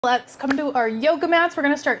Let's come to our yoga mats. We're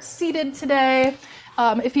going to start seated today.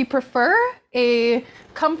 If you prefer a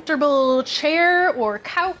comfortable chair or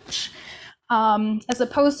couch, as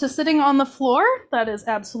opposed to sitting on the floor, that is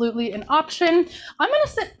absolutely an option. I'm going to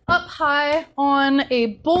sit up high on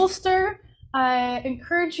a bolster. I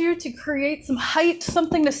encourage you to create some height,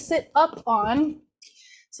 something to sit up on,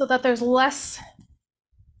 so that there's less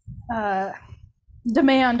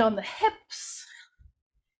demand on the hips.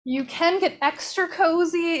 You can get extra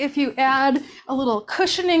cozy if you add a little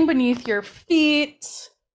cushioning beneath your feet.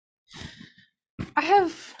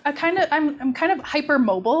 I'm kind of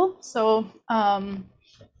hypermobile, so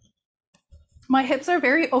my hips are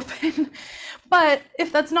very open. But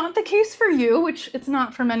if that's not the case for you, which it's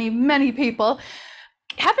not for many people,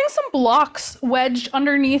 having some blocks wedged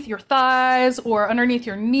underneath your thighs or underneath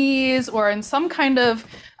your knees or in some kind of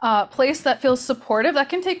place that feels supportive, that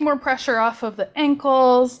can take more pressure off of the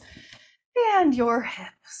ankles and your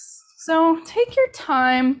hips. So take your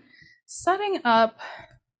time setting up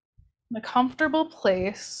in a comfortable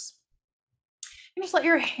place. And just let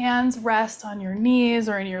your hands rest on your knees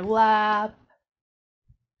or in your lap.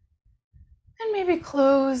 And maybe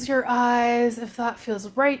close your eyes if that feels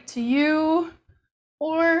right to you.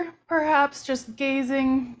 Or perhaps just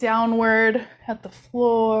gazing downward at the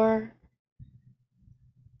floor,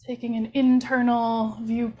 taking an internal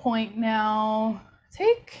viewpoint now.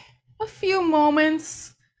 Take a few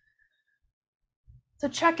moments to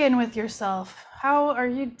check in with yourself. How are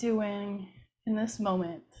you doing in this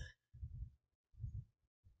moment?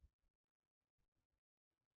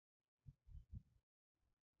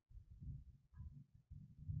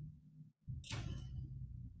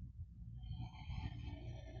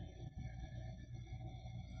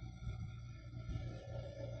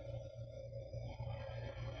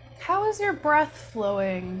 How is your breath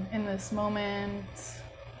flowing in this moment?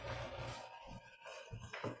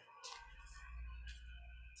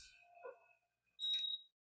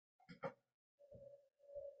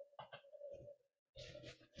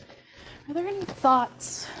 Are there any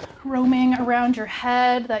thoughts roaming around your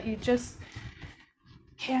head that you just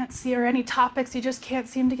can't see, or any topics you just can't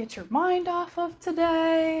seem to get your mind off of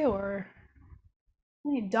today, or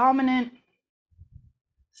any dominant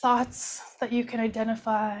thoughts that you can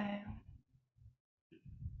identify?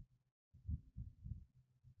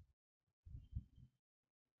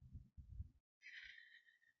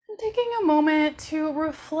 And taking a moment to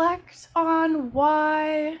reflect on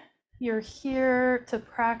why you're here to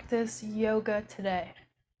practice yoga today.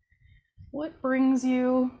 What brings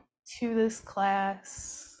you to this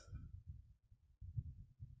class?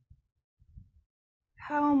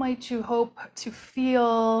 How might you hope to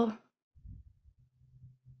feel?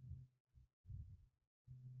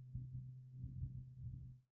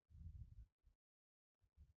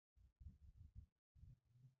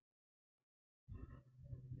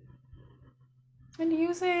 And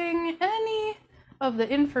using any of the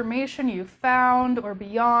information you found or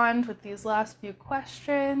beyond with these last few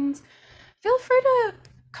questions, feel free to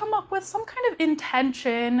come up with some kind of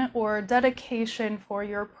intention or dedication for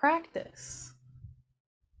your practice.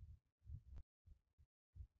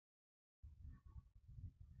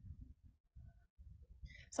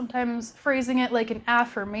 Sometimes phrasing it like an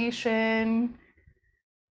affirmation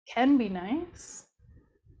can be nice,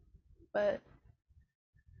 but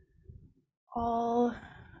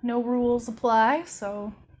no rules apply,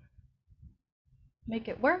 so make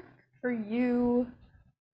it work for you.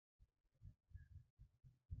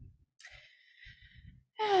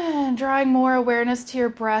 And drawing more awareness to your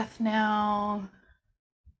breath now.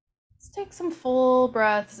 Let's take some full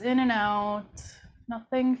breaths in and out,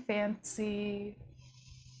 nothing fancy.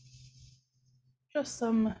 Just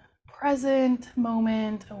some present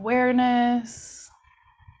moment awareness.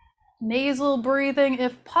 Nasal breathing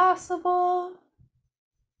if possible.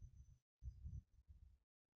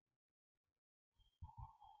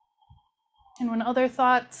 And when other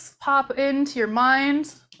thoughts pop into your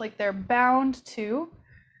mind, like they're bound to,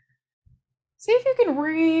 see if you can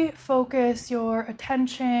refocus your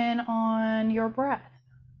attention on your breath.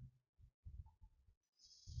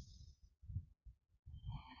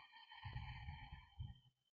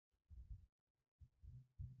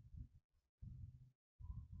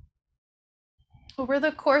 Over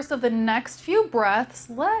the course of the next few breaths,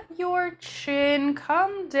 let your chin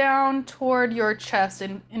come down toward your chest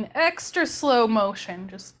in extra slow motion,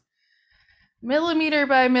 just millimeter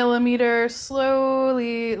by millimeter,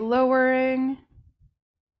 slowly lowering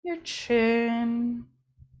your chin.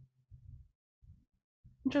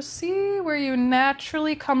 Just see where you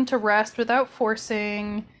naturally come to rest without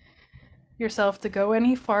forcing yourself to go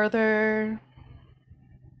any farther.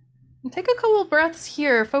 And take a couple breaths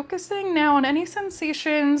here, focusing now on any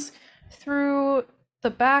sensations through the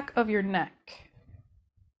back of your neck.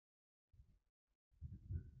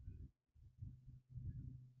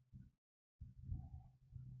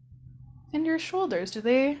 And your shoulders, do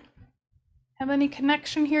they have any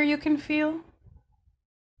connection here you can feel?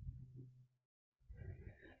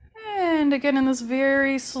 And again, in this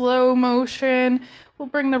very slow motion, we'll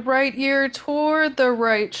bring the right ear toward the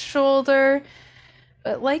right shoulder.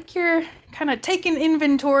 But like you're kind of taking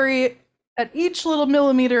inventory at each little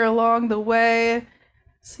millimeter along the way,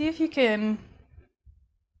 see if you can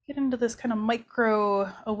get into this kind of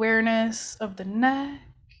micro awareness of the neck.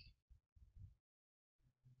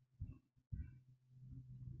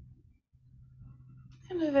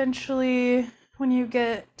 And eventually, when you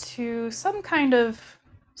get to some kind of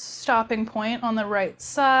stopping point on the right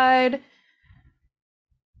side,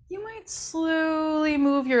 you might slowly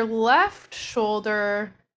move your left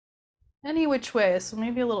shoulder any which way. So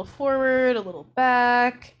maybe a little forward, a little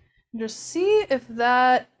back. And just see if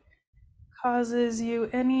that causes you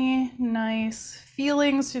any nice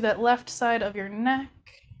feelings through that left side of your neck.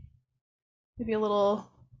 Maybe a little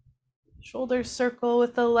shoulder circle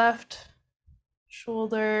with the left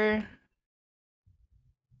shoulder.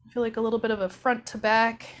 I feel like a little bit of a front to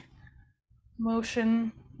back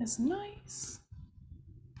motion is nice.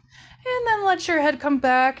 And then let your head come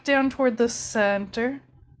back down toward the center.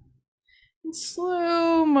 In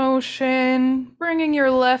slow motion, bringing your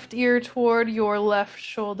left ear toward your left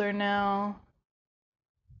shoulder now.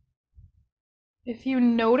 If you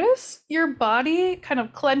notice your body kind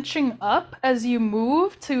of clenching up as you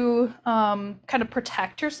move to kind of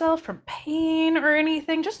protect yourself from pain or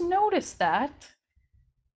anything, just notice that.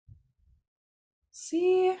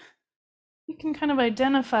 See, you can kind of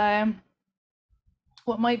identify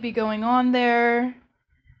what might be going on there,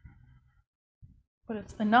 but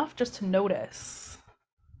it's enough just to notice.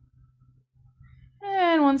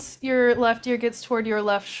 And once your left ear gets toward your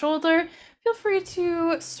left shoulder, feel free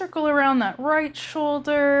to circle around that right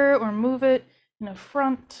shoulder or move it in a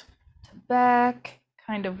front to back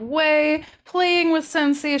kind of way, playing with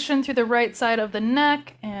sensation through the right side of the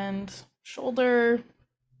neck and shoulder.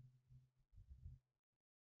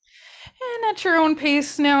 And at your own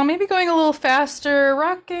pace now, maybe going a little faster,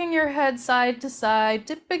 rocking your head side to side,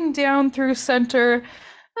 dipping down through center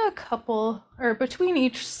a couple, or between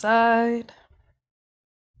each side.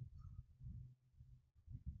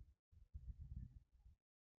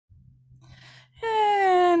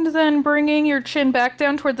 And then bringing your chin back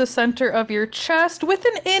down toward the center of your chest. With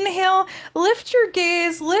an inhale, lift your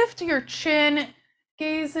gaze, lift your chin,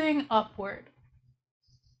 gazing upward.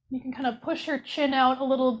 You can kind of push your chin out a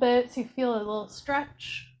little bit so you feel a little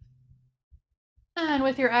stretch. And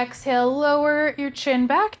with your exhale, lower your chin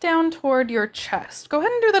back down toward your chest. Go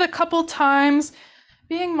ahead and do that a couple times,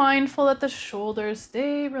 being mindful that the shoulders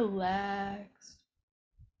stay relaxed.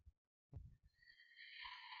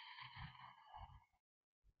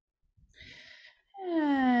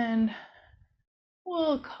 And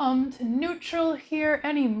we'll come to neutral here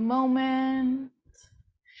any moment.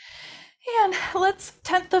 And let's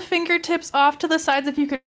tent the fingertips off to the sides if you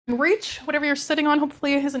can reach whatever you're sitting on.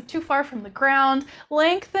 Hopefully it isn't too far from the ground.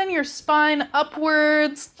 Lengthen your spine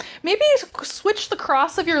upwards. Maybe switch the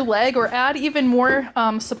cross of your leg or add even more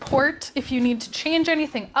support if you need to change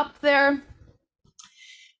anything up there.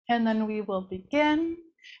 And then we will begin.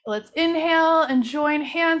 Let's inhale and join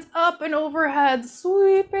hands up and overhead,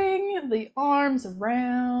 sweeping the arms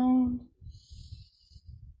around.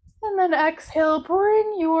 And then exhale,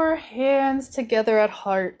 bring your hands together at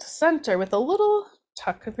heart center with a little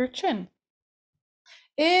tuck of your chin.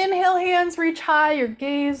 Inhale, hands reach high, your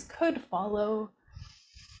gaze could follow.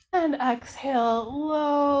 And exhale,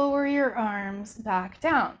 lower your arms back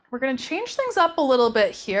down. We're going to change things up a little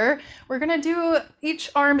bit here. We're going to do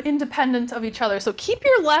each arm independent of each other. So keep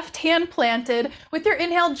your left hand planted. With your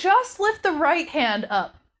inhale, just lift the right hand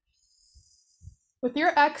up. With your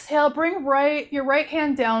exhale, bring your right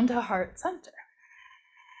hand down to heart center.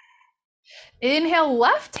 Inhale,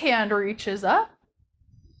 left hand reaches up.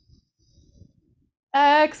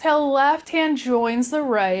 Exhale, left hand joins the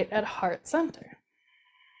right at heart center.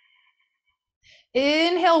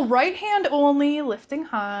 Inhale, right hand only, lifting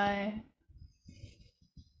high.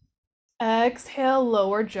 Exhale,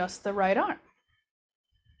 lower just the right arm.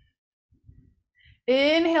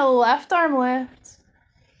 Inhale, left arm lifts.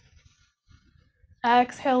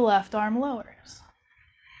 Exhale, left arm lowers.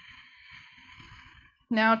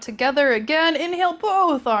 Now together again, inhale,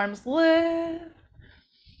 both arms lift.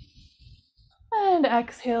 And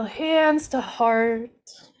exhale, hands to heart.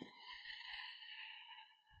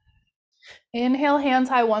 Inhale, hands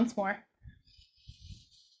high once more.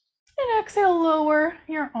 And exhale, lower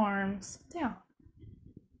your arms down.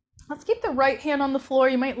 Let's keep the right hand on the floor.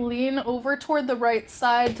 You might lean over toward the right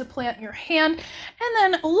side to plant your hand,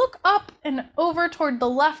 and then look up and over toward the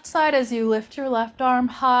left side as you lift your left arm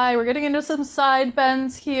high. We're getting into some side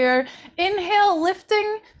bends here. Inhale,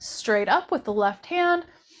 lifting straight up with the left hand,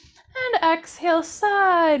 and exhale,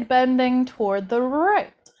 side bending toward the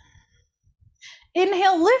right.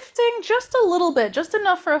 Inhale, lifting just a little bit, just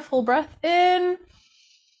enough for a full breath in,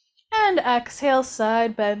 and exhale,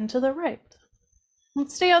 side bend to the right.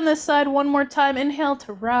 Let's stay on this side one more time. Inhale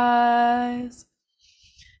to rise,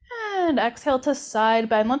 and exhale to side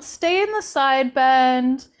bend. Let's stay in the side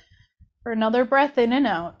bend for another breath in and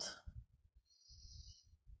out.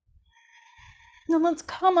 And let's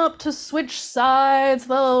come up to switch sides,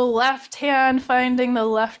 the left hand finding the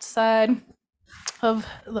left side of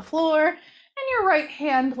the floor, and your right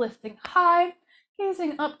hand lifting high,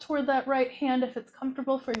 gazing up toward that right hand if it's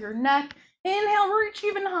comfortable for your neck. Inhale, reach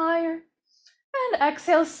even higher, and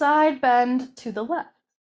exhale, side bend to the left.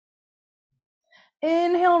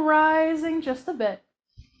 Inhale, rising just a bit.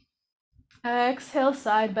 Exhale,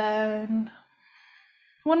 side bend.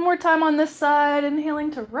 One more time on this side,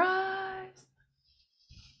 inhaling to rise,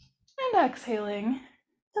 and exhaling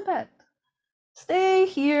to bend. Stay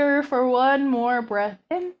here for one more breath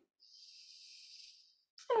in,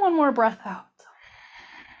 and one more breath out.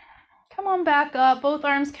 Come on back up, both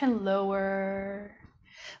arms can lower.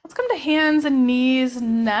 Let's come to hands and knees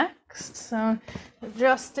next. So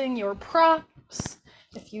adjusting your props.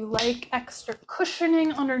 If you like extra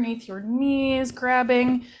cushioning underneath your knees,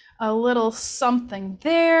 grabbing a little something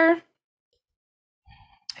there.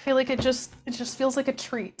 I feel like it just feels like a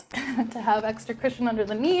treat to have extra cushion under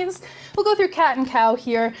the knees. We'll go through cat and cow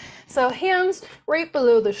here. So hands right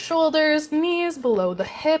below the shoulders, knees below the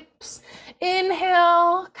hips.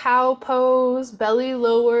 Inhale, cow pose, belly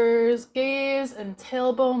lowers, gaze and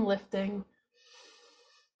tailbone lifting.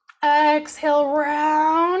 Exhale,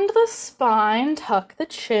 round the spine, tuck the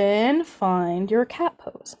chin, find your cat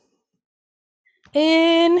pose.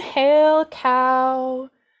 Inhale, cow.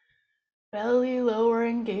 Belly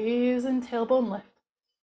lowering, gaze and tailbone lift.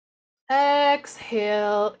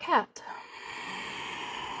 Exhale, cat.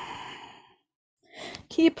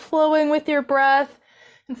 Keep flowing with your breath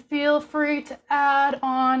and feel free to add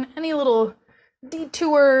on any little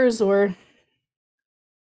detours or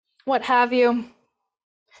what have you.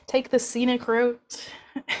 Take the scenic route,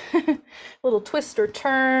 little twist or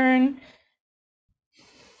turn.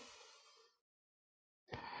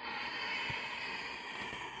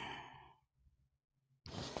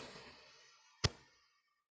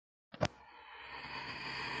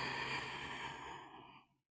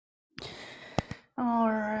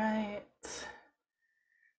 All right,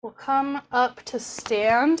 we'll come up to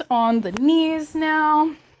stand on the knees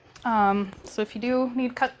now. So if you do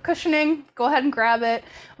need cushioning, go ahead and grab it.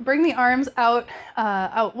 Bring the arms out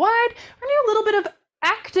wide. We're gonna do a little bit of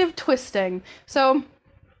active twisting. So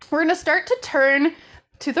we're gonna start to turn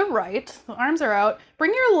to the right. The arms are out.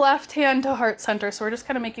 Bring your left hand to heart center. So we're just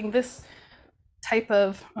kind of making this type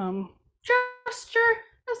of gesture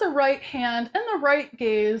as the right hand and the right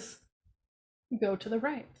gaze go to the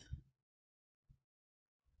right.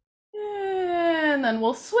 And then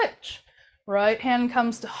we'll switch. Right hand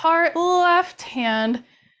comes to heart, left hand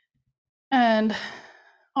and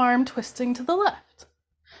arm twisting to the left.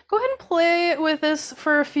 Go ahead and play with this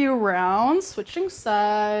for a few rounds, switching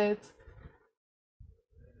sides.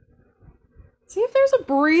 See if there's a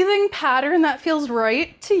breathing pattern that feels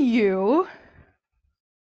right to you.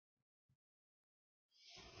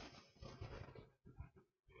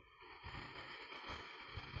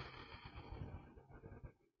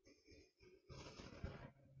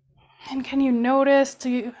 And can you notice,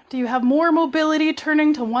 do you have more mobility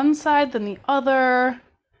turning to one side than the other? Are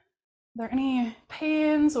there any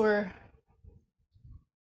pains or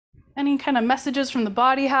any kind of messages from the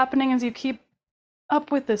body happening as you keep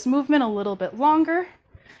up with this movement a little bit longer?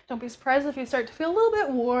 Don't be surprised if you start to feel a little bit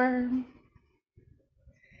warm.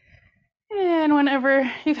 And whenever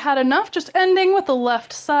you've had enough, just ending with the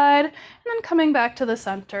left side and then coming back to the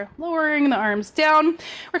center, lowering the arms down.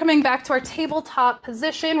 We're coming back to our tabletop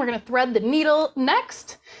position. We're gonna thread the needle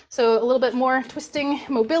next. So a little bit more twisting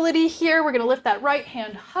mobility here. We're gonna lift that right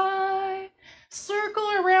hand high, circle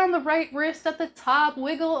around the right wrist at the top,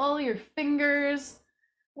 wiggle all your fingers.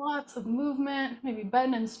 Lots of movement, maybe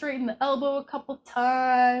bend and straighten the elbow a couple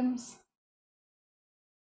times.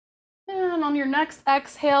 And on your next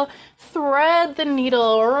exhale, thread the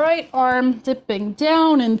needle, right arm dipping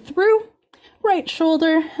down and through, right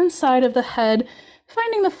shoulder and side of the head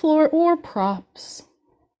finding the floor or props.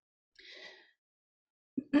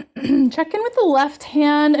 Check in with the left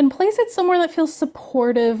hand and place it somewhere that feels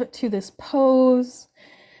supportive to this pose.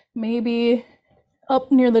 Maybe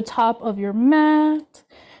up near the top of your mat,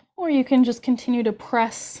 or you can just continue to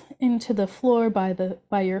press into the floor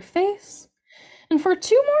by your face. And for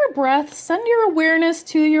 2 more breaths, send your awareness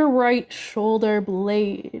to your right shoulder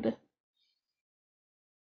blade.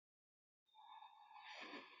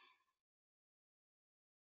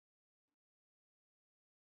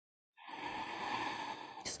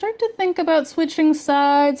 Start to think about switching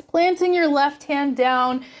sides, planting your left hand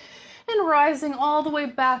down and rising all the way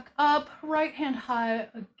back up, right hand high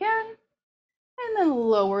again, and then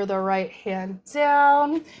lower the right hand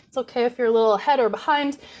down. It's okay if you're a little ahead or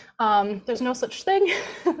behind. There's no such thing,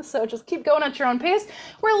 so just keep going at your own pace.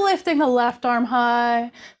 We're lifting the left arm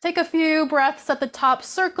high. Take a few breaths at the top,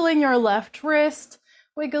 circling your left wrist,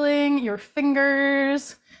 wiggling your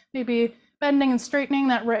fingers, maybe bending and straightening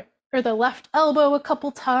that right or the left elbow a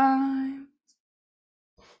couple times.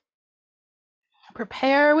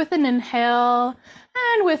 Prepare with an inhale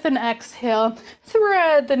and with an exhale.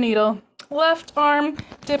 Thread the needle. Left arm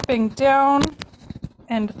dipping down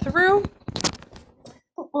and through.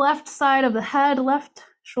 Left side of the head, left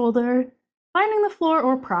shoulder, finding the floor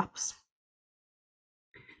or props.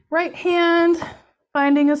 Right hand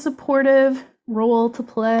finding a supportive role to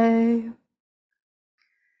play.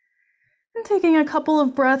 And taking a couple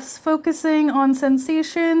of breaths, focusing on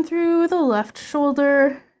sensation through the left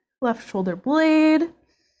shoulder blade.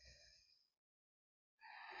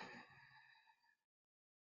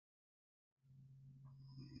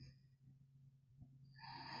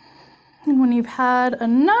 And when you've had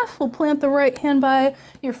enough, we'll plant the right hand by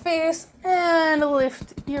your face and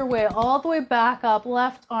lift your way all the way back up,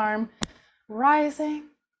 left arm rising,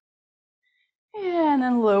 and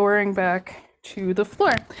then lowering back to the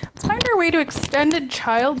floor. Let's find our way to extended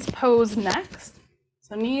child's pose next.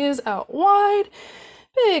 So knees out wide,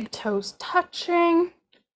 big toes touching.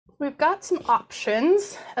 We've got some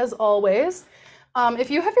options, as always.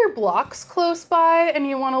 If you have your blocks close by and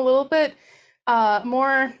you want a little bit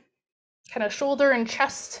more kind of shoulder and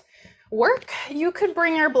chest work, you could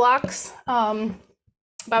bring your blocks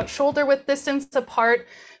about shoulder width distance apart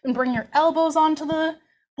and bring your elbows onto the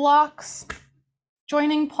blocks,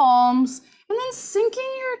 joining palms, and then sinking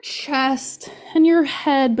your chest and your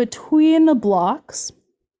head between the blocks.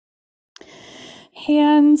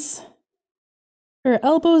 Hands or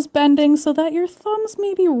elbows bending so that your thumbs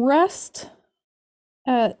maybe rest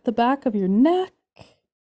at the back of your neck.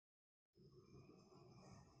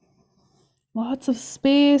 Lots of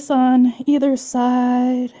space on either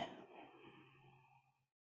side.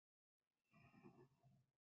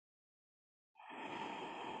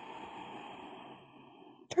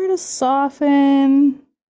 Try to soften.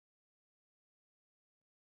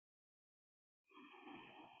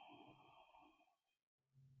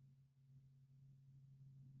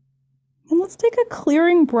 And let's take a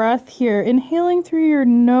clearing breath here, inhaling through your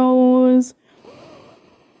nose.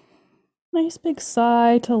 Nice big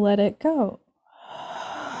sigh to let it go.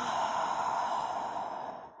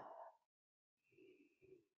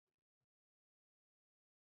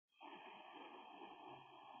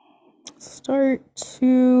 Start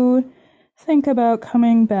to think about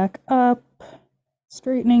coming back up,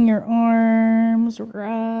 straightening your arms,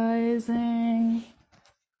 rising.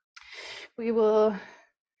 We will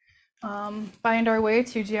find our way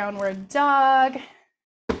to downward dog.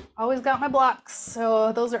 Always got my blocks,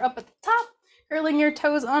 so those are up at the top, curling your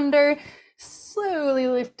toes under, slowly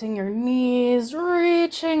lifting your knees,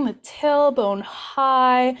 reaching the tailbone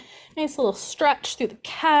high. Nice little stretch through the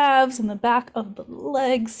calves and the back of the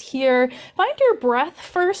legs here. Find your breath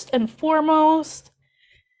first and foremost.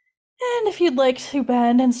 And if you'd like to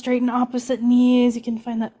bend and straighten opposite knees, you can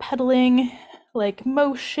find that pedaling like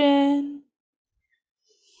motion.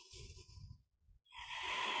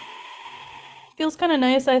 Feels kind of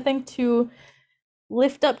nice, I think, to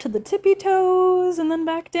lift up to the tippy toes and then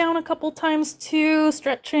back down a couple times too,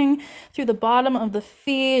 stretching through the bottom of the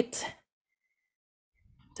feet.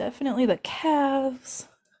 Definitely the calves.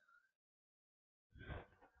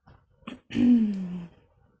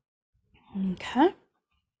 Okay.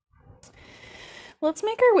 Let's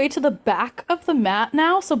make our way to the back of the mat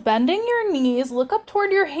now. So bending your knees, look up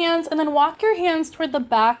toward your hands and then walk your hands toward the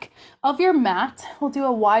back of your mat. We'll do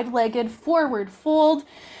a wide-legged forward fold.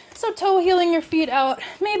 So toe heeling your feet out,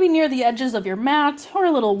 maybe near the edges of your mat or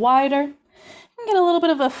a little wider. And get a little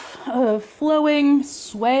bit of a flowing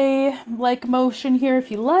sway-like motion here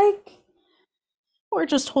if you like. Or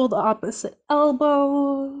just hold opposite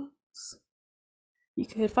elbows. You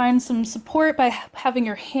could find some support by having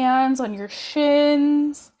your hands on your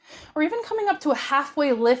shins, or even coming up to a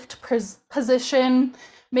halfway lift position,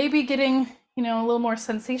 maybe getting, a little more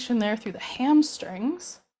sensation there through the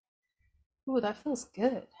hamstrings. Ooh, that feels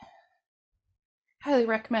good. Highly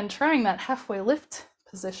recommend trying that halfway lift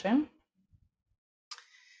position.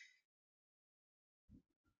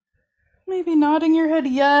 Maybe nodding your head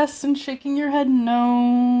yes and shaking your head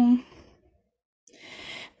no.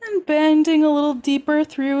 And bending a little deeper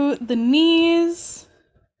through the knees.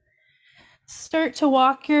 Start to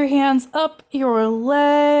walk your hands up your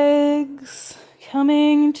legs,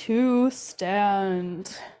 coming to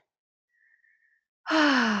stand.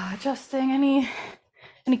 Adjusting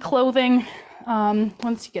any clothing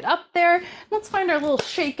once you get up there. Let's find our little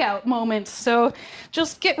shakeout moment. So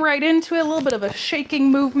just get right into it, a little bit of a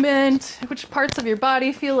shaking movement. Which parts of your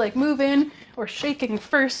body feel like moving or shaking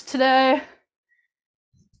first today?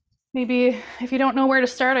 Maybe if you don't know where to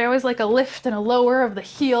start, I always like a lift and a lower of the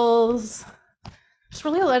heels. Just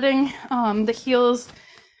really letting the heels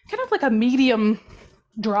kind of like a medium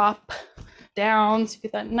drop down, so you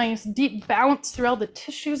get that nice deep bounce through all the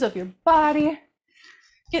tissues of your body.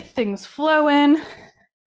 Get things flowing.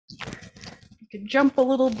 You could jump a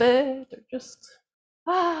little bit or just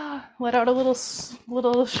let out a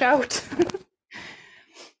little shout.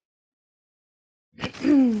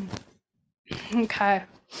 Okay.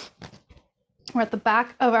 We're at the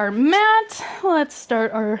back of our mat. Let's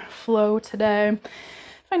start our flow today.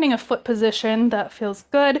 Finding a foot position that feels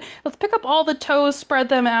good. Let's pick up all the toes, spread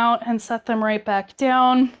them out, and set them right back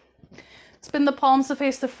down. Spin the palms to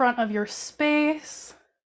face the front of your space.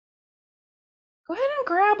 Go ahead and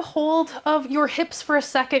grab hold of your hips for a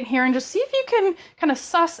second here and just see if you can kind of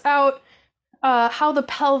suss out how the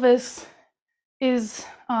pelvis is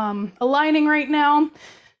aligning right now.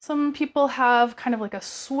 Some people have kind of like a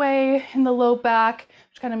sway in the low back,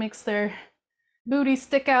 which kind of makes their booty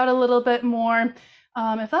stick out a little bit more.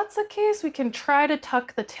 If that's the case, we can try to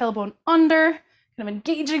tuck the tailbone under, kind of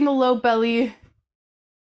engaging the low belly.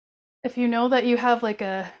 If you know that you have like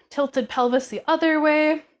a tilted pelvis the other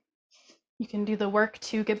way, you can do the work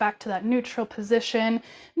to get back to that neutral position.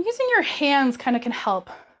 And using your hands kind of can help.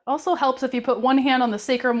 Also helps if you put one hand on the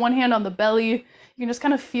sacrum, one hand on the belly. You can just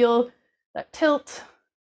kind of feel that tilt.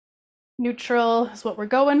 Neutral is what we're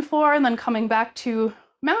going for, and then coming back to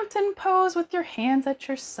mountain pose with your hands at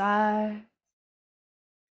your side.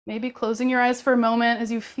 Maybe closing your eyes for a moment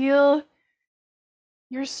as you feel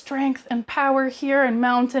your strength and power here in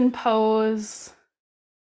mountain pose.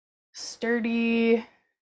 Sturdy,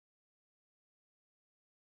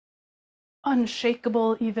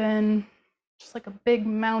 unshakable even, just like a big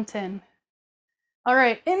mountain. All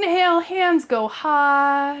right, inhale, hands go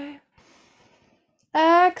high.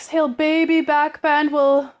 Exhale, baby back bend.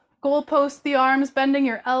 We'll goalpost the arms, bending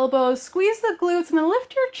your elbows. Squeeze the glutes and then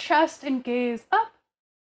lift your chest and gaze up.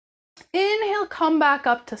 Inhale, come back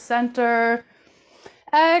up to center.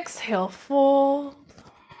 Exhale, fold.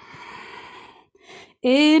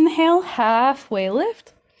 Inhale, halfway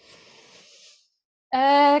lift.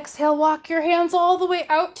 Exhale, walk your hands all the way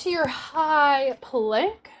out to your high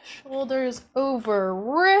plank. Shoulders over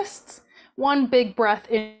wrists. One big breath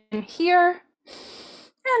in here.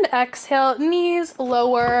 And exhale, knees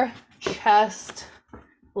lower, chest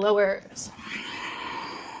lowers.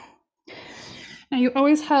 Now you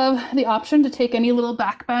always have the option to take any little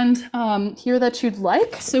back bend here that you'd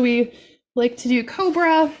like. So we like to do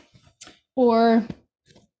cobra or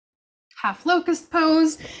half locust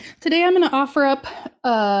pose. Today I'm going to offer up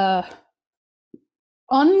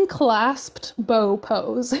unclasped bow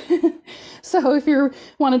pose. So if you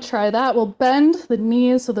want to try that, we'll bend the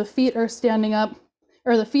knees so the feet are standing up,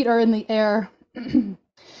 or the feet are in the air. Then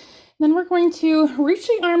we're going to reach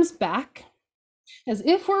the arms back as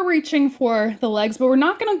if we're reaching for the legs, but we're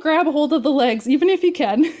not going to grab a hold of the legs, even if you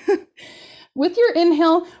can. With your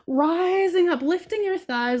inhale, rising up, lifting your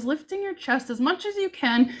thighs, lifting your chest as much as you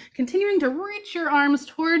can, continuing to reach your arms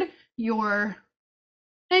toward your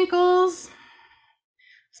ankles.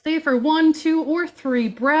 Stay for 1, 2, or 3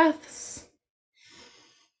 breaths.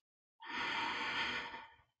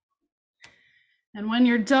 And when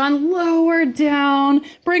you're done, lower down,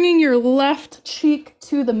 bringing your left cheek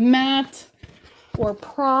to the mat or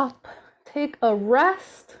prop. Take a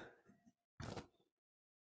rest.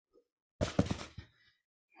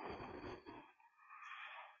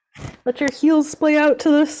 Let your heels splay out to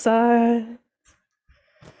the side.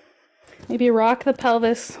 Maybe rock the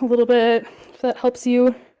pelvis a little bit if that helps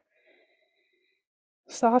you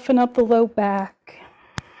soften up the low back.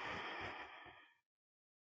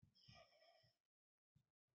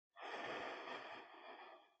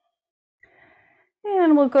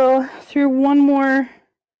 And we'll go through one more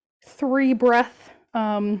 3 breath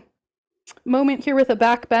moment here with a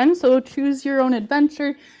back bend. So choose your own adventure.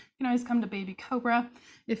 You can always come to baby cobra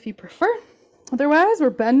if you prefer. Otherwise, we're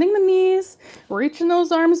bending the knees, reaching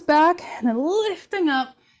those arms back, and then lifting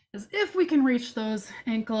up as if we can reach those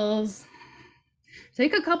ankles.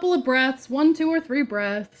 Take a couple of breaths, 1, 2, or 3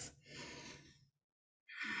 breaths.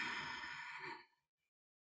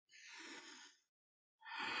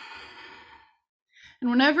 And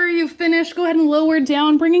whenever you finish, go ahead and lower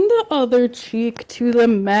down, bringing the other cheek to the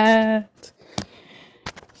mat.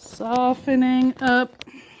 Softening up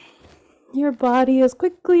your body as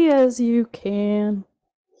quickly as you can.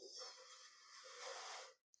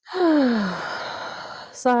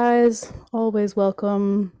 Sighs, always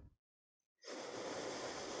welcome.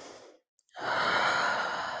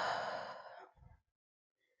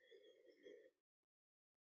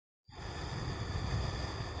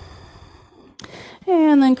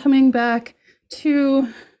 And then coming back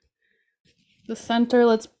to the center,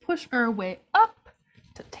 let's push our way up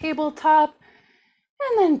to tabletop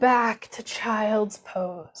and then back to child's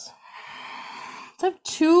pose. Let's have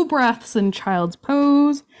 2 breaths in child's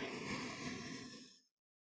pose.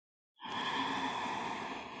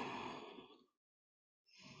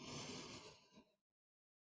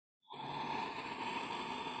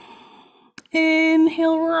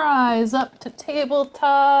 Inhale, rise up to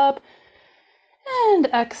tabletop. And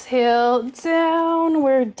exhale,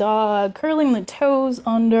 downward dog, curling the toes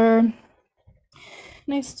under.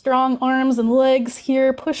 Nice strong arms and legs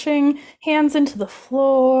here, pushing hands into the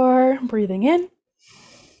floor, breathing in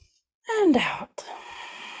and out.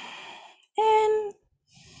 In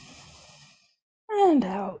and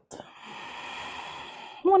out.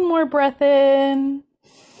 One more breath in.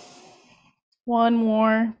 One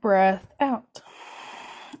more breath out.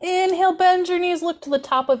 Inhale, bend your knees, look to the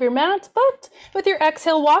top of your mat, but with your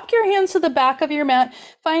exhale, walk your hands to the back of your mat,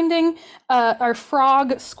 finding our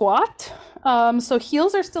frog squat. So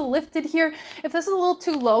heels are still lifted here. If this is a little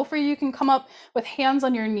too low for you, you can come up with hands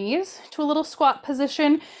on your knees to a little squat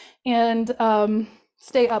position and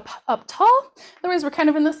stay up tall. Otherwise, we're kind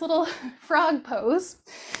of in this little frog pose.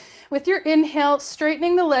 With your inhale,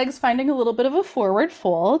 straightening the legs, finding a little bit of a forward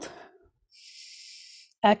fold.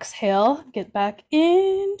 Exhale, get back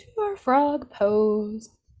into our frog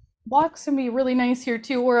pose. Blocks can be really nice here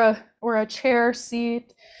too, or a chair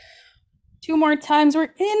seat. 2 more times.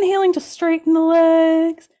 We're inhaling to straighten the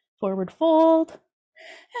legs, forward fold,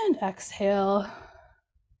 and exhale,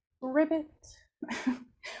 ribbit.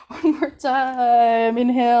 One more time.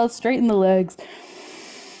 Inhale, straighten the legs.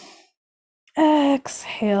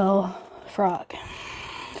 Exhale, frog.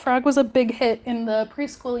 Frog was a big hit in the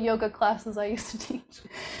preschool yoga classes I used to teach.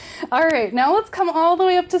 All right, now let's come all the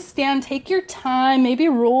way up to stand. Take your time, maybe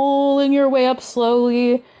rolling your way up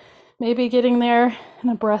slowly, maybe getting there in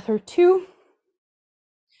a breath or 2.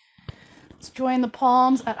 Let's join the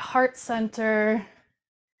palms at heart center.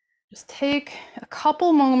 Just take a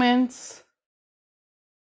couple moments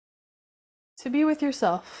to be with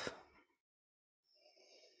yourself.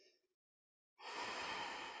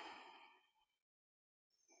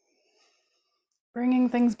 Bringing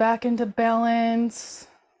things back into balance,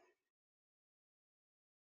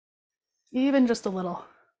 even just a little.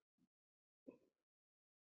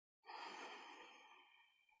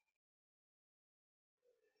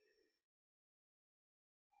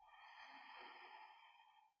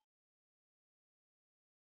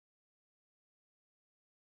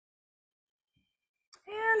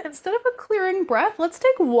 And instead of a clearing breath, let's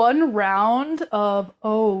take 1 round of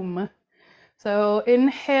Om. So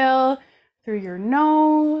inhale through your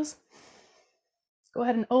nose. Go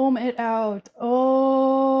ahead and Om it out. Om.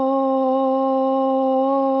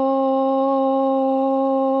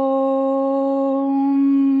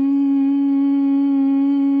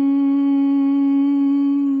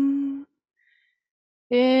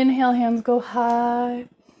 Inhale, hands go high.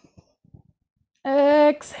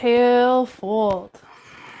 Exhale, fold.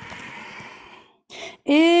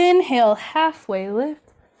 Inhale, halfway lift.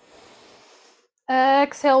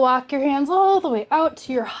 Exhale, walk your hands all the way out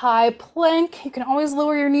to your high plank. You can always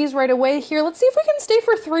lower your knees right away here. Let's see if we can stay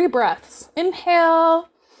for 3 breaths. Inhale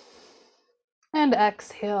and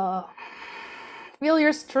exhale. Feel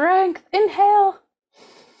your strength. Inhale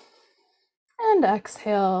and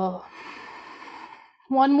exhale.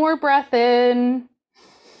 1 more breath in.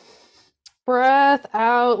 Breath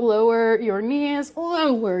out, lower your knees,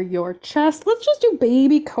 lower your chest. Let's just do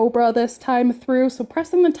baby cobra this time through. So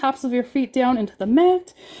pressing the tops of your feet down into the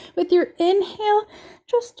mat. With your inhale,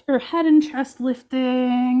 just your head and chest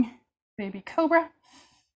lifting. Baby cobra.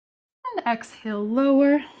 And exhale,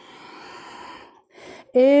 lower.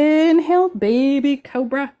 Inhale, baby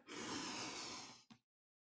cobra.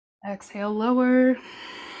 Exhale, lower.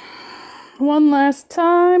 One last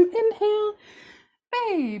time. Inhale,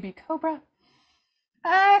 baby cobra.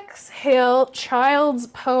 Exhale, child's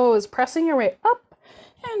pose, pressing your way up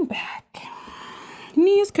and back.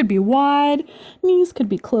 Knees could be wide, knees could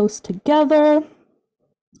be close together.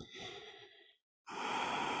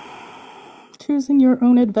 Choosing your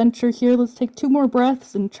own adventure here. Let's take 2 more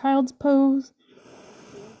breaths in child's pose.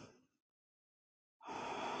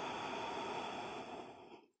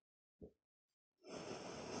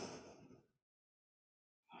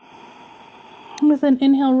 With an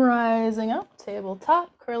inhale, rising up,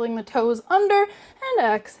 tabletop, curling the toes under, and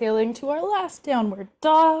exhaling to our last downward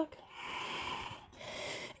dog.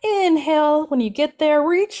 Inhale, when you get there,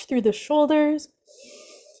 reach through the shoulders,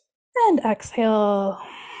 and exhale.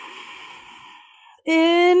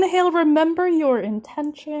 Inhale, remember your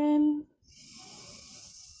intention.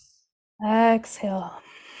 Exhale.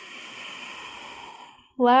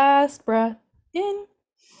 Last breath in.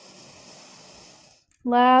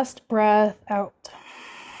 Last breath out.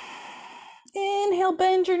 Inhale,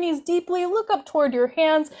 bend your knees deeply, look up toward your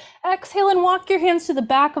hands. Exhale and walk your hands to the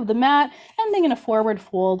back of the mat, ending in a forward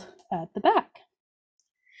fold at the back.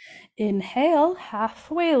 Inhale,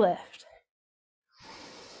 halfway lift.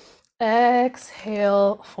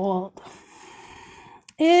 Exhale, fold.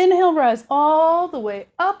 Inhale, rise all the way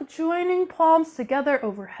up, joining palms together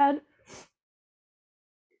overhead.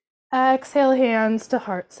 Exhale, hands to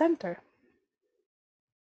heart center.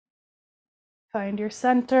 Find your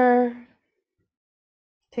center.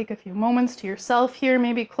 Take a few moments to yourself here,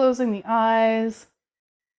 maybe closing the eyes,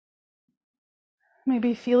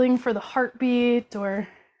 maybe feeling for the heartbeat or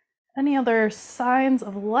any other signs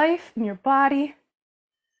of life in your body.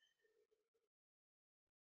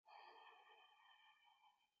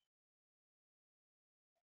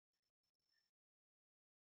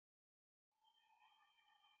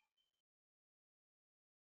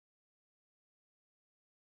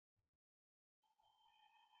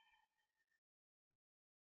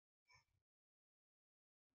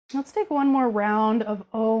 Let's take one more round of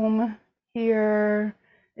Om here,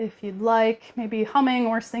 if you'd like, maybe humming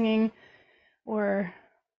or singing or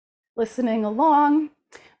listening along.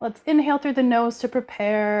 Let's inhale through the nose to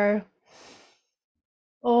prepare.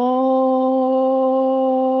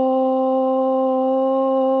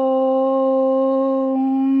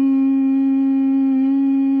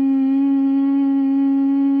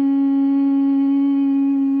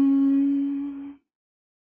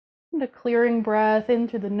 And a clearing breath in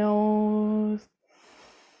through the nose.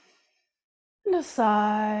 And a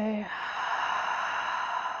sigh.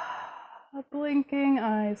 Blinking,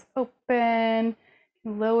 eyes open.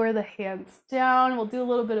 Lower the hands down. We'll do a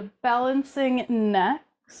little bit of balancing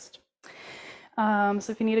next. So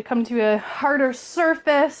if you need to come to a harder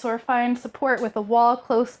surface or find support with a wall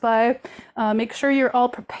close by, make sure you're all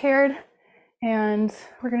prepared. And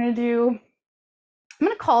we're gonna do, I'm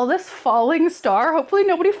gonna call this falling star. Hopefully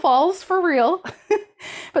nobody falls for real.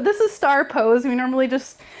 But this is star pose. We normally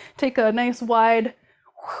just take a nice wide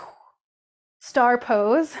star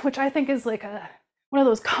pose, which I think is like one of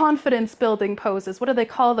those confidence building poses. What do they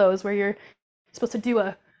call those, where you're supposed to do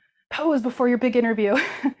a pose before your big interview?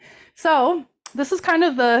 So this is kind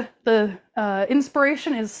of the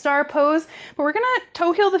inspiration is star pose, but we're gonna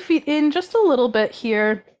toe heel the feet in just a little bit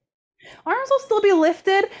here. Arms will still be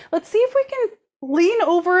lifted. Let's see if we can lean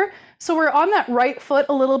over so we're on that right foot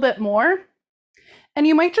a little bit more. And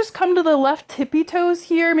you might just come to the left tippy toes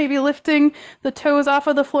here, maybe lifting the toes off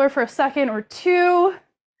of the floor for a second or two.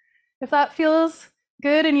 If that feels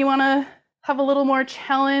good and you want to have a little more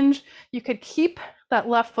challenge, you could keep that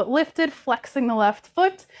left foot lifted, flexing the left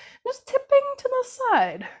foot, just tipping to the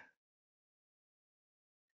side.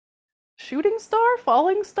 Shooting star,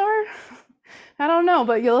 falling star? I don't know,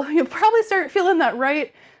 but you'll probably start feeling that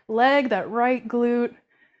right leg, that right glute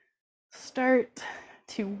start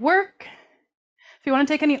to work. If you want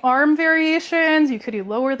to take any arm variations, you could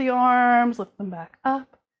lower the arms, lift them back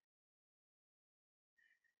up.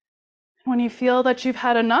 When you feel that you've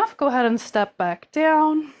had enough, go ahead and step back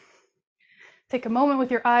down. Take a moment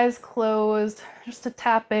with your eyes closed just to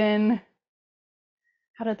tap in.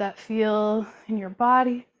 How did that feel in your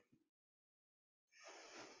body?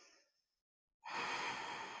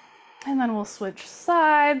 And then we'll switch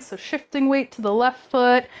sides. So shifting weight to the left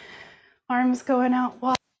foot, arms going out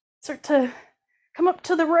wide. Start to come up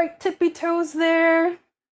to the right tippy toes there.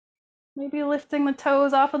 Maybe lifting the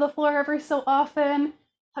toes off of the floor every so often,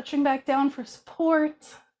 touching back down for support.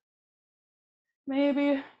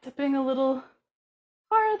 Maybe dipping a little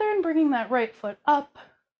farther and bringing that right foot up.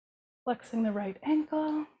 Flexing the right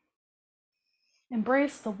ankle.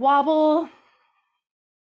 Embrace the wobble.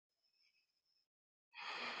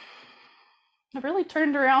 I've really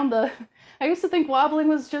turned around I used to think wobbling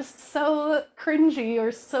was just so cringy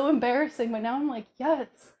or so embarrassing, but now I'm like, yes,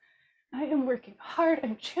 I am working hard.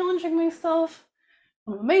 I'm challenging myself.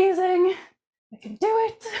 I'm amazing. I can do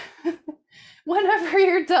it. Whenever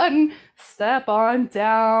you're done, step on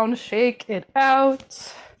down, shake it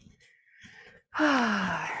out.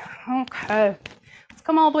 Okay, let's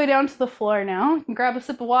come all the way down to the floor now. You can grab a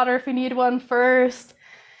sip of water if you need one first,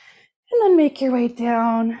 and then make your way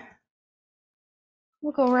down.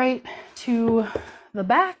 We'll go right to the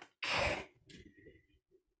back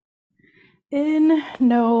in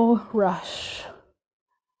no rush.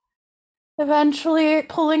 Eventually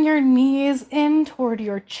pulling your knees in toward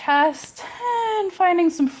your chest and finding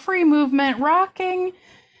some free movement, rocking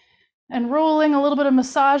and rolling, a little bit of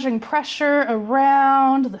massaging pressure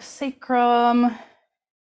around the sacrum,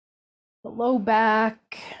 the low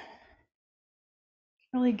back.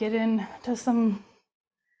 Really get into some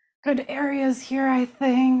good areas here, I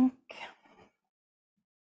think.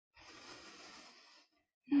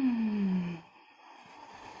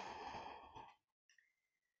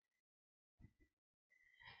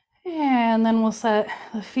 And then we'll set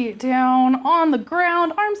the feet down on the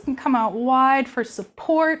ground. Arms can come out wide for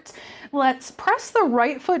support. Let's press the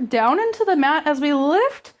right foot down into the mat as we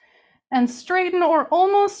lift and straighten or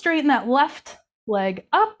almost straighten that left leg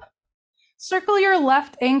up. Circle your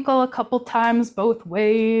left ankle a couple times both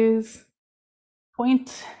ways.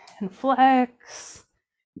 Point and flex.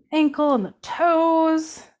 Ankle and the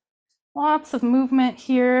toes. Lots of movement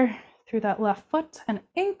here through that left foot and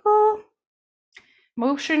ankle.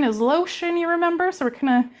 Motion is lotion, you remember? So we're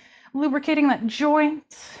kind of lubricating that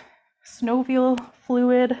joint, synovial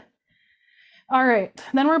fluid. All right,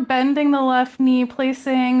 then we're bending the left knee,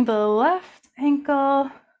 placing the left ankle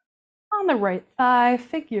on the right thigh,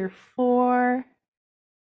 figure 4.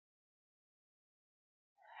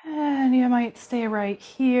 And you might stay right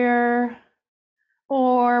here,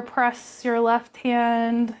 or press your left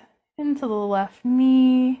hand into the left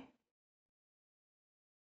knee.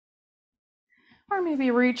 Or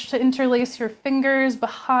maybe reach to interlace your fingers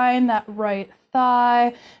behind that right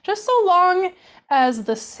thigh, just so long as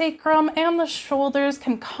the sacrum and the shoulders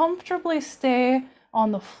can comfortably stay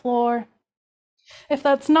on the floor. If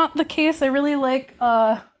that's not the case, I really like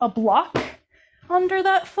a block under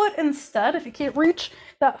that foot instead. If you can't reach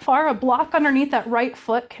that far, a block underneath that right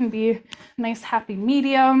foot can be a nice happy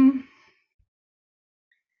medium.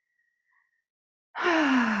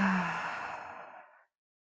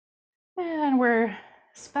 And we're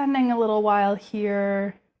spending a little while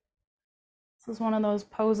here. This is one of those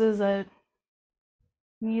poses that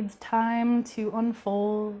needs time to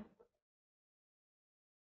unfold.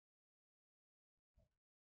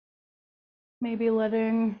 Maybe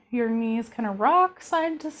letting your knees kind of rock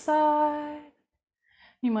side to side.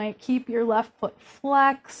 You might keep your left foot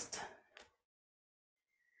flexed.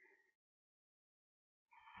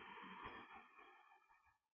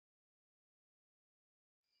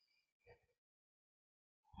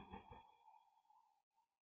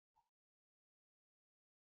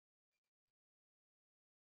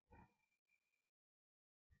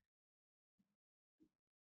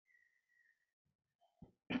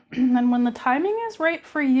 And then when the timing is right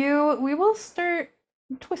for you, we will start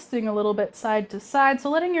twisting a little bit side to side. So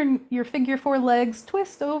letting your figure 4 legs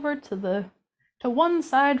twist over to one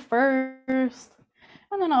side first,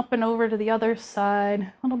 and then up and over to the other side.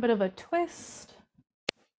 A little bit of a twist.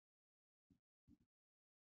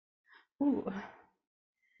 Ooh,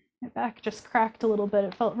 my back just cracked a little bit.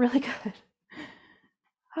 It felt really good.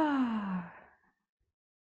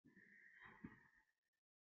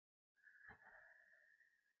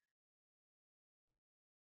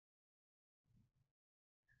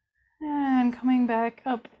 And coming back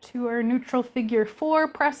up to our neutral figure 4,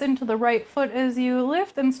 press into the right foot as you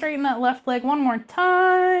lift and straighten that left leg one more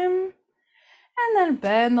time. And then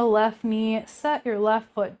bend the left knee, set your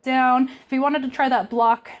left foot down. If you wanted to try that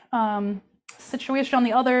block situation on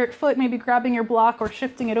the other foot, maybe grabbing your block or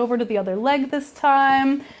shifting it over to the other leg this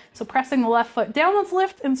time. So pressing the left foot down, let's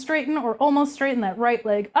lift and straighten or almost straighten that right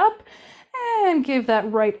leg up. And give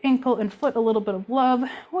that right ankle and foot a little bit of love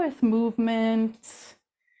with movement.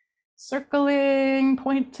 Circling,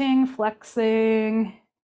 pointing, flexing.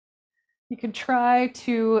 You could try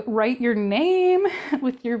to write your name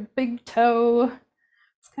with your big toe.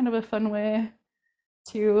 It's kind of a fun way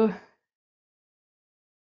to,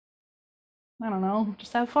 I don't know,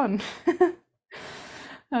 just have fun. Okay.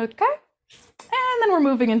 And then we're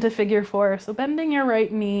moving into figure 4. So bending your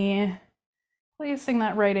right knee, Placing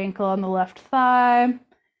that right ankle on the left thigh and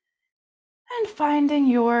finding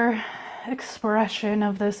your expression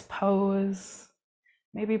of this pose.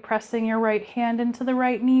 Maybe pressing your right hand into the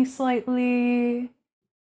right knee slightly.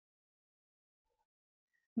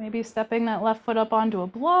 Maybe stepping that left foot up onto a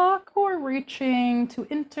block or reaching to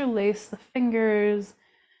interlace the fingers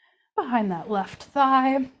behind that left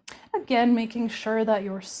thigh. Again, making sure that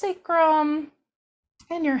your sacrum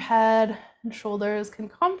and your head and shoulders can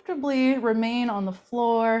comfortably remain on the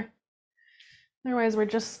floor. Otherwise, we're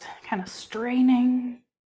just kind of straining.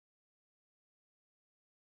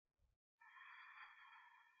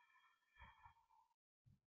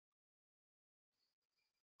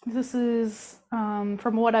 This is,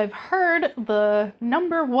 from what I've heard, the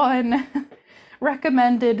 #1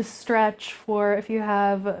 recommended stretch for if you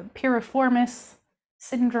have piriformis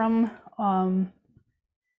syndrome. One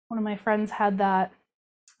of my friends had that,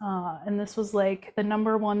 and this was like the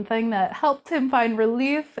 #1 thing that helped him find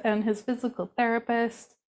relief, and his physical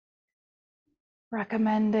therapist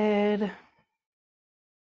recommended.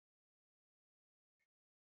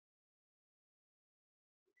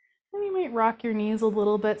 And you might rock your knees a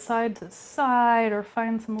little bit side to side or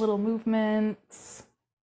find some little movements.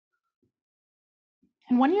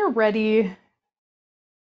 And when you're ready,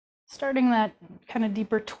 starting that kind of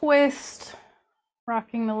deeper twist,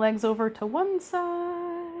 rocking the legs over to one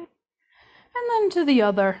side and then to the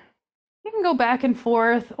other. You can go back and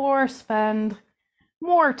forth or spend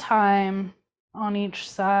more time on each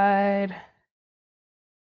side.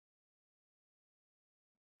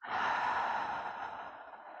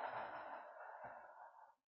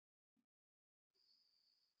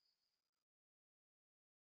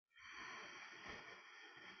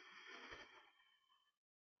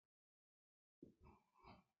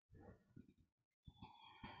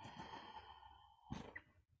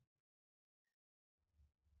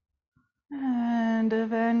 And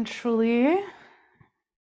eventually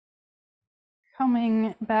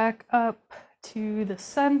coming back up to the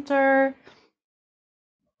center.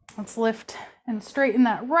 Let's lift and straighten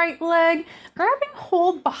that right leg, grabbing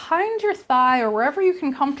hold behind your thigh or wherever you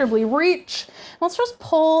can comfortably reach. Let's just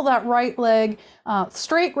pull that right leg,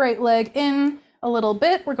 straight right leg in a little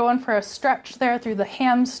bit. We're going for a stretch there through the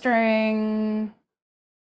hamstring.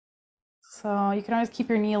 So you can always keep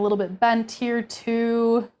your knee a little bit bent here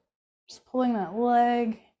too. Just pulling that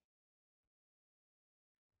leg.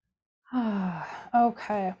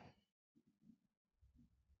 Okay.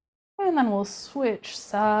 And then we'll switch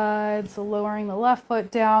sides, so lowering the left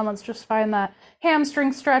foot down. Let's just find that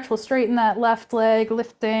hamstring stretch. We'll straighten that left leg,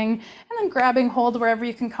 lifting, and then grabbing hold wherever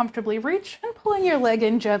you can comfortably reach and pulling your leg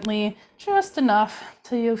in gently, just enough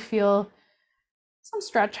till you feel some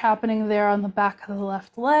stretch happening there on the back of the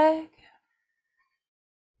left leg.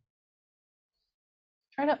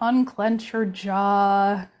 Try to unclench your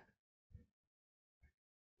jaw.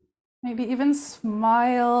 Maybe even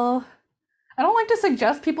smile. I don't like to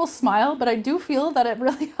suggest people smile, but I do feel that it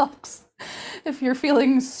really helps if you're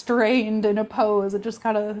feeling strained in a pose. It just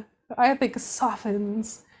kind of, I think,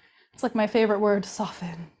 softens. It's like my favorite word,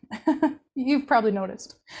 soften. You've probably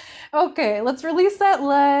noticed. Okay, let's release that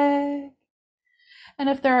leg. And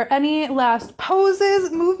if there are any last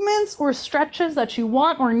poses, movements, or stretches that you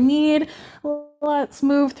want or need, let's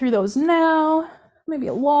move through those now. Maybe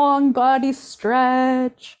a long body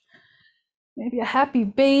stretch. Maybe a happy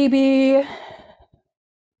baby.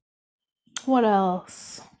 What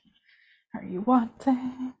else are you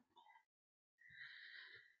wanting?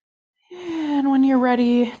 And when you're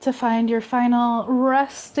ready to find your final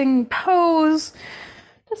resting pose,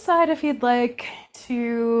 decide if you'd like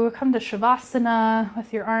to come to Shavasana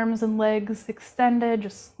with your arms and legs extended,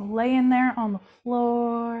 just laying there on the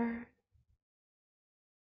floor.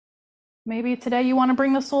 Maybe today you want to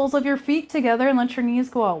bring the soles of your feet together and let your knees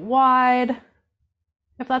go out wide.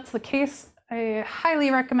 If that's the case, I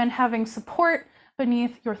highly recommend having support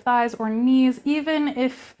beneath your thighs or knees, even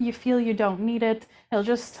if you feel you don't need it. It'll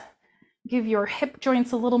just give your hip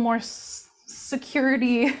joints a little more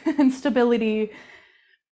security and stability.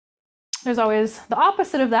 There's always the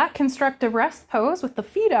opposite of that, constructive rest pose with the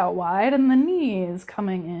feet out wide and the knees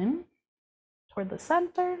coming in toward the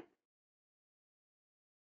center.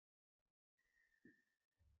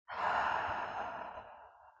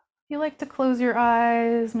 If you like to close your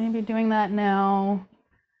eyes, maybe doing that now.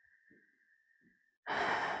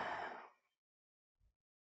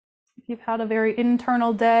 If you've had a very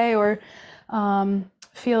internal day or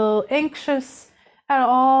feel anxious at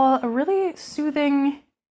all, a really soothing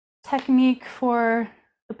technique for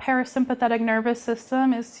the parasympathetic nervous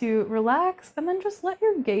system is to relax and then just let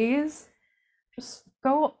your gaze just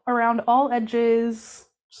go around all edges,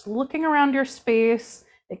 Just looking around your space,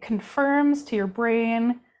 it confirms to your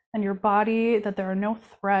brain and your body that there are no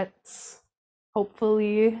threats,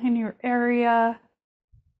 hopefully, in your area.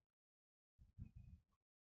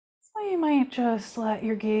 So you might just let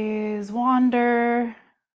your gaze wander.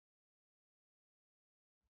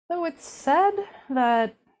 Though it's said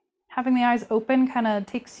that having the eyes open kind of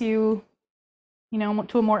takes you,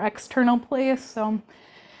 to a more external place. So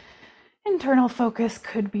internal focus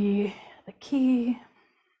could be the key.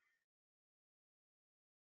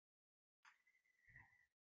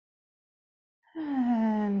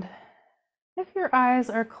 And if your eyes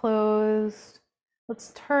are closed,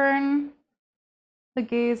 let's turn the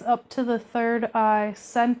gaze up to the third eye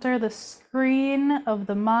center, the screen of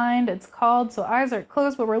the mind, it's called. So eyes are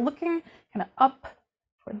closed, but we're looking kind of up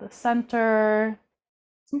toward the center.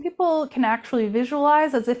 Some people can actually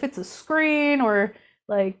visualize as if it's a screen or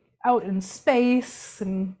like out in space,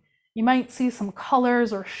 and you might see some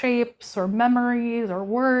colors or shapes or memories or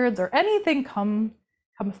words or anything come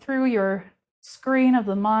through your screen of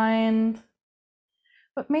the mind.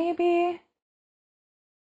 But maybe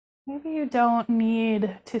you don't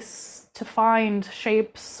need to find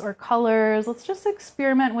shapes or colors. Let's just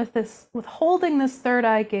experiment with this, with holding this third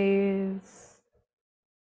eye gaze.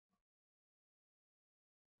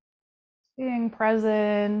 Being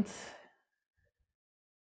present,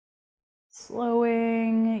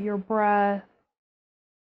 slowing your breath,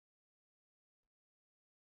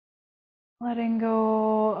 letting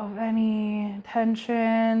go of any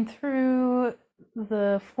tension through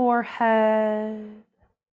the forehead,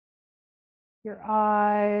 your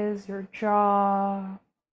eyes, your jaw.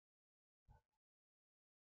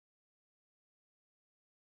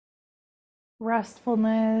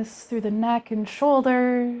 Restfulness through the neck and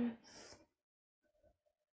shoulders.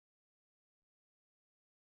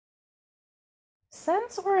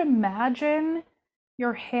 Sense or imagine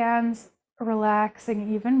your hands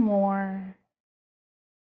relaxing even more.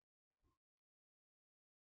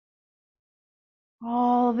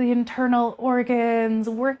 All the internal organs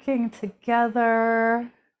working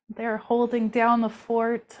together. They're holding down the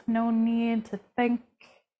fort. No need to think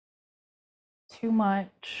too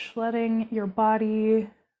much. Letting your body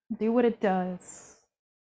do what it does.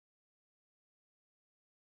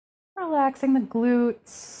 Relaxing the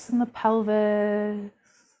glutes and the pelvis,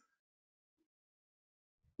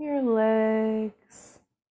 your legs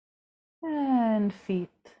and feet.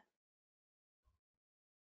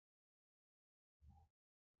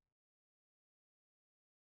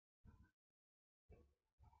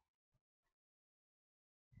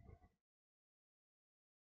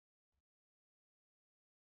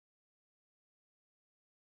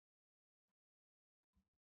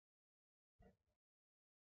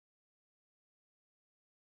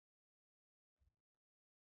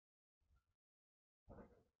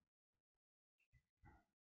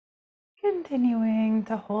 Continuing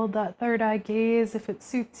to hold that third eye gaze if it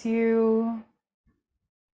suits you.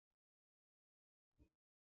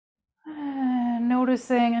 And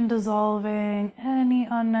noticing and dissolving any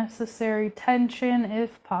unnecessary tension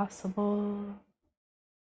if possible.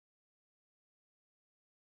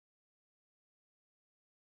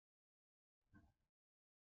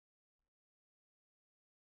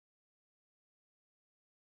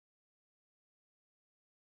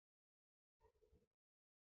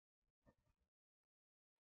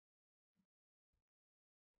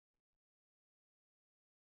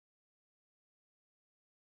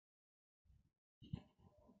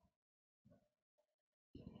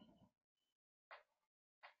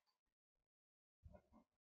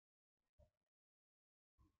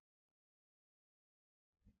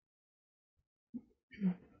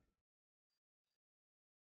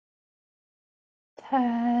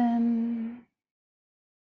 Ten,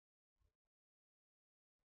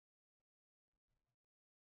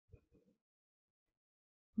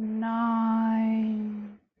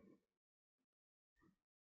 9,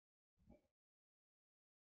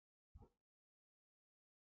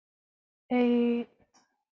 8,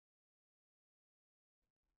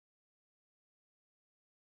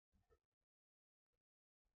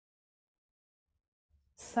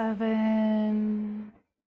 7,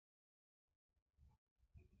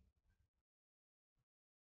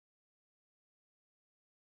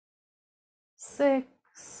 6,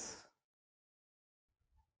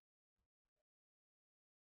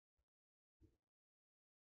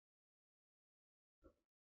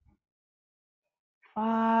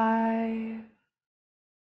 5,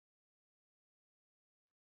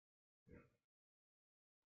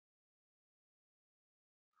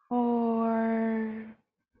 4,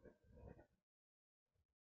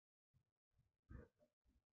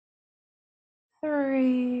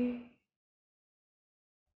 3,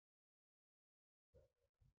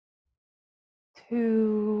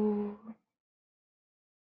 2,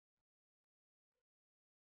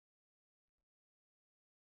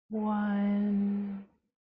 1,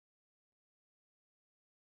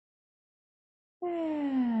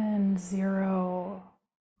 and 0.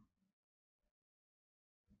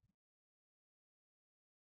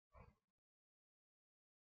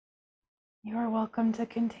 You are welcome to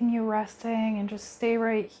continue resting and just stay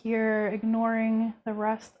right here, ignoring the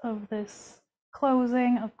rest of this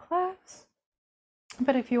closing of class.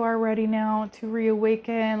 But if you are ready now to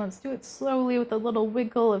reawaken, let's do it slowly with a little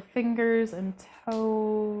wiggle of fingers and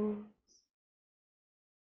toes.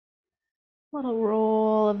 Little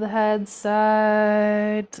roll of the head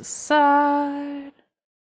side to side.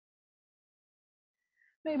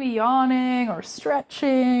 Maybe yawning or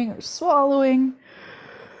stretching or swallowing.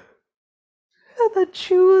 And then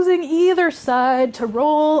choosing either side to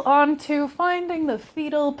roll onto, finding the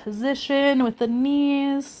fetal position with the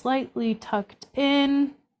knees slightly tucked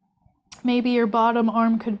in. Maybe your bottom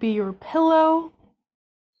arm could be your pillow.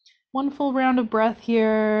 One full round of breath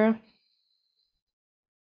here.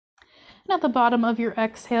 And at the bottom of your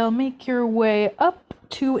exhale, make your way up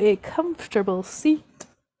to a comfortable seat.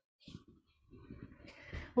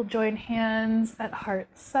 We'll join hands at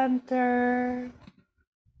heart center.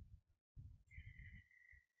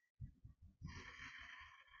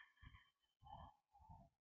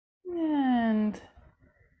 And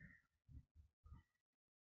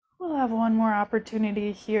we'll have one more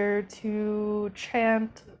opportunity here to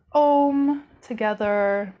chant Om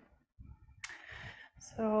together.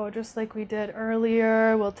 So just like we did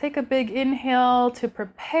earlier, we'll take a big inhale to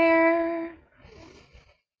prepare.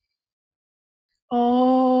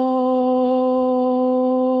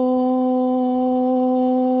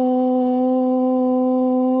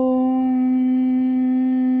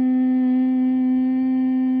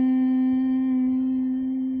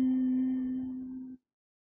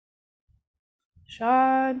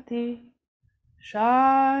 Shanti,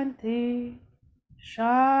 Shanti,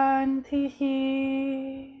 Shanti.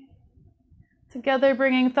 Together,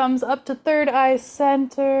 bringing thumbs up to third eye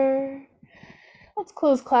center. Let's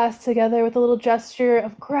close class together with a little gesture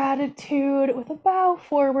of gratitude with a bow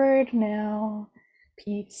forward now.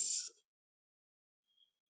 Peace.